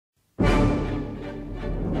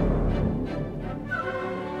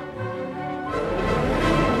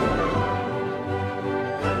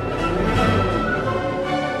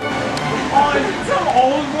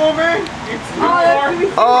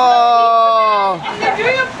Oh! If you're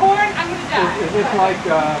doing a porn, I'm gonna die. Is this like,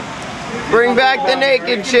 Bring back the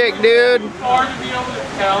naked chick, dude. hard to be able to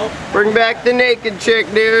tell? Bring back the naked chick,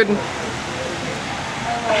 dude.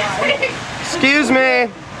 Excuse me.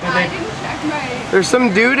 I didn't check my... There's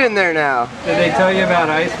some dude in there now. Did they tell you about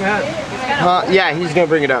Ice Matt? Yeah, he's gonna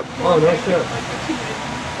bring it up. Oh, no shit.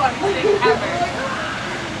 funniest thing ever.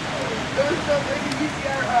 It was so great. Did you see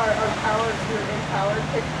our empowered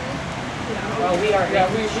pictures? Oh, we are. Yeah,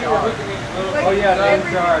 we were looking at little. Oh, yeah, those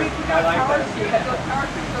jars. I like that.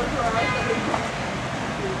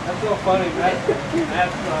 That's so funny. That's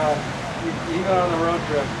even on the road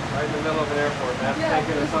trip, right in the middle of an airport. That's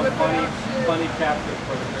thinking of some funny captain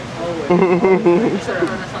for the next.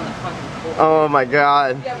 Oh my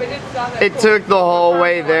God. Yeah, but it's not that It took the whole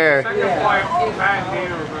way there. Second flight, Matt and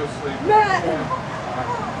Dana were both sleeping. Matt!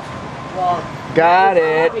 Got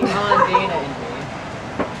it.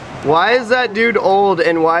 Why is that dude old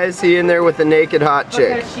and why is he in there with a naked hot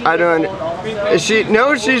chick? I don't. Is she?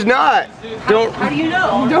 No, she's not. Don't. How do you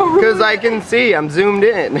know? Because I can see. I'm zoomed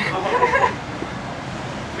in.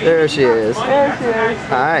 There she is. There she is.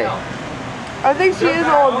 Hi. I think she is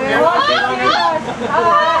old, dude.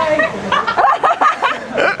 Hi!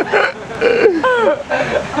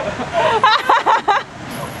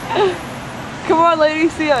 Come on, lady,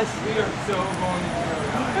 see us. We are so going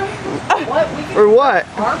to Or what?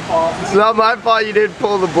 Our fault. It's not my fault you didn't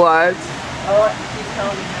pull the blinds. Oh, she's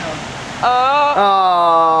telling me no.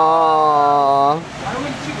 Aww. Why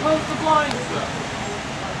wouldn't you close the blinds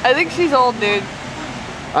though? I think she's old, dude.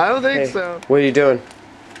 I don't think so. What are you doing?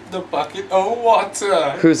 The bucket of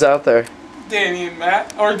water. Who's out there? Danny and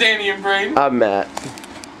Matt, or Danny and Brayden. I'm Matt.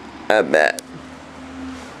 I'm Matt.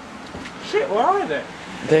 Shit, where are they?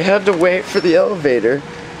 They had to wait for the elevator.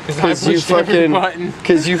 Because you fucking.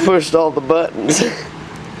 Because you pushed all the buttons.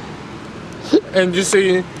 And just so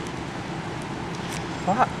you.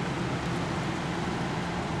 What?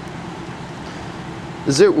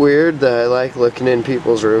 Is it weird that I like looking in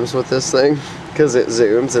people's rooms with this thing? Because it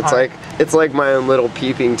zooms. It's like my own little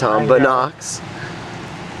peeping Tom binocs.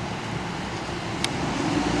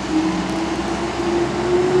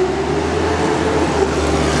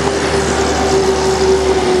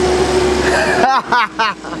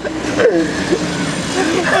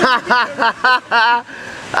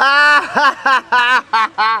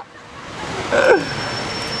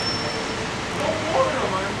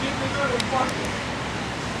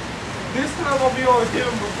 This time I'll be able to hit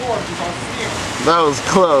him before because I'll see him. That was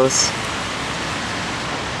close.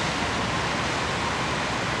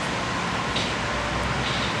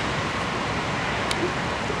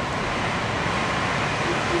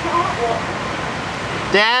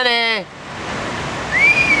 Danny!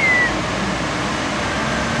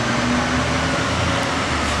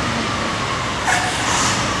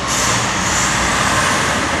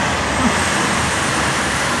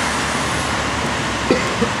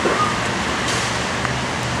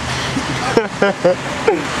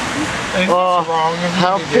 Oh,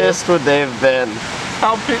 how pissed would they have been?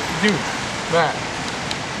 How pissed? Dude, Matt.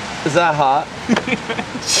 Is that hot?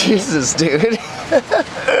 Jesus, dude.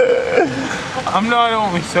 I'm not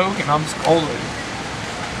only soaking, I'm scalded.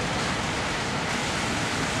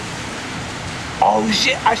 Oh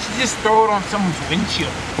shit, I should just throw it on someone's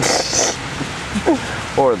windshield.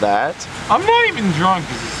 Or that. I'm not even drunk,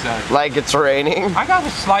 as it said. Like it's raining. I got a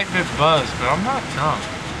slight bit buzzed, but I'm not drunk.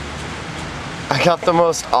 I got the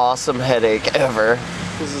most awesome headache ever.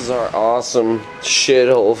 This is our awesome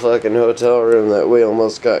shithole fucking hotel room that we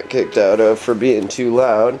almost got kicked out of for being too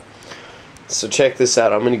loud. So check this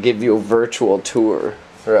out. I'm gonna give you a virtual tour,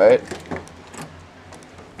 right?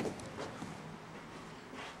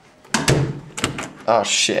 Oh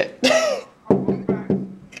shit.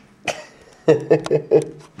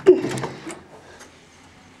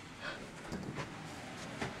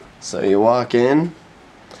 So you walk in.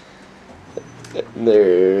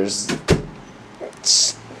 There's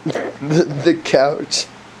the couch,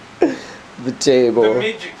 the table, The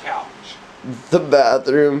midget couch. the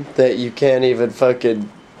bathroom that you can't even fucking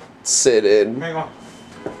sit in. Hang on.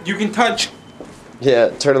 You can touch Yeah,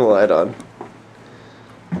 turn the light on.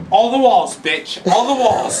 all the walls, bitch. All the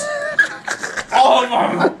walls. All of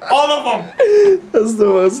them. All of them. That's the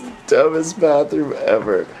most dumbest bathroom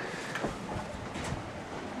ever.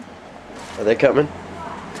 Are they coming?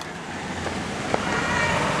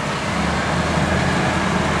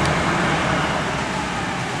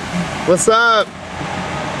 What's up?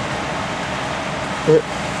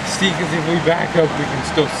 See, because if we back up, we can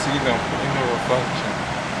still see them in the reflection.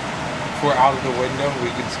 If we're out of the window, we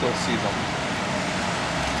can still see them.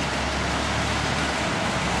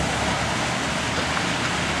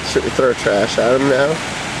 Should we throw trash at him now?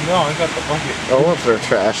 No, I got the bucket. I won't throw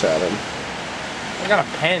trash at him. I got a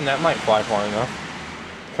pen, that might fly far enough.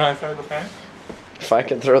 Can I throw the pen? If I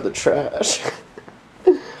can throw the trash.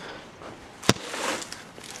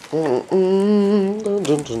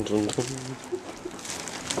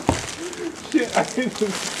 Shit, I hit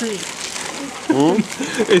the street.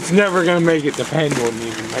 It's never gonna make it. The pen wouldn't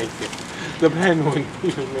even make it. The pen wouldn't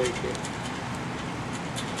even make it.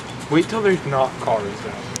 Wait till there's not cars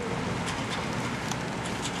out.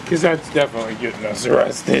 Because that's definitely getting us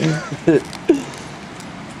arrested.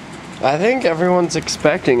 I think everyone's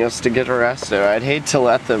expecting us to get arrested. I'd hate to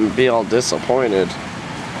let them be all disappointed.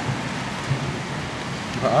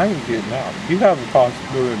 I ain't getting out. You have a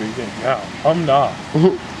possibility of getting out. I'm not.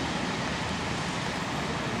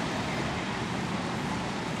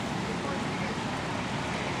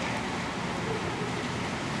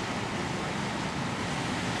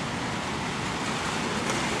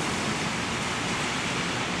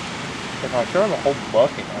 If I throw the whole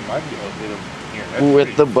bucket, I might be able to get him here. That's With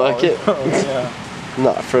pretty the far. bucket? Oh, yeah.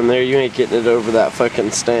 Not from there, you ain't getting it over that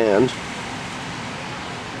fucking stand.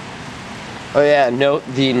 Oh yeah, note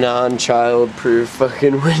the non-child-proof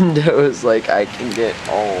fucking windows. Like, I can get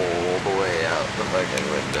all the way out the fucking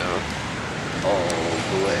window. All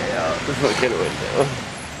the way out the fucking window.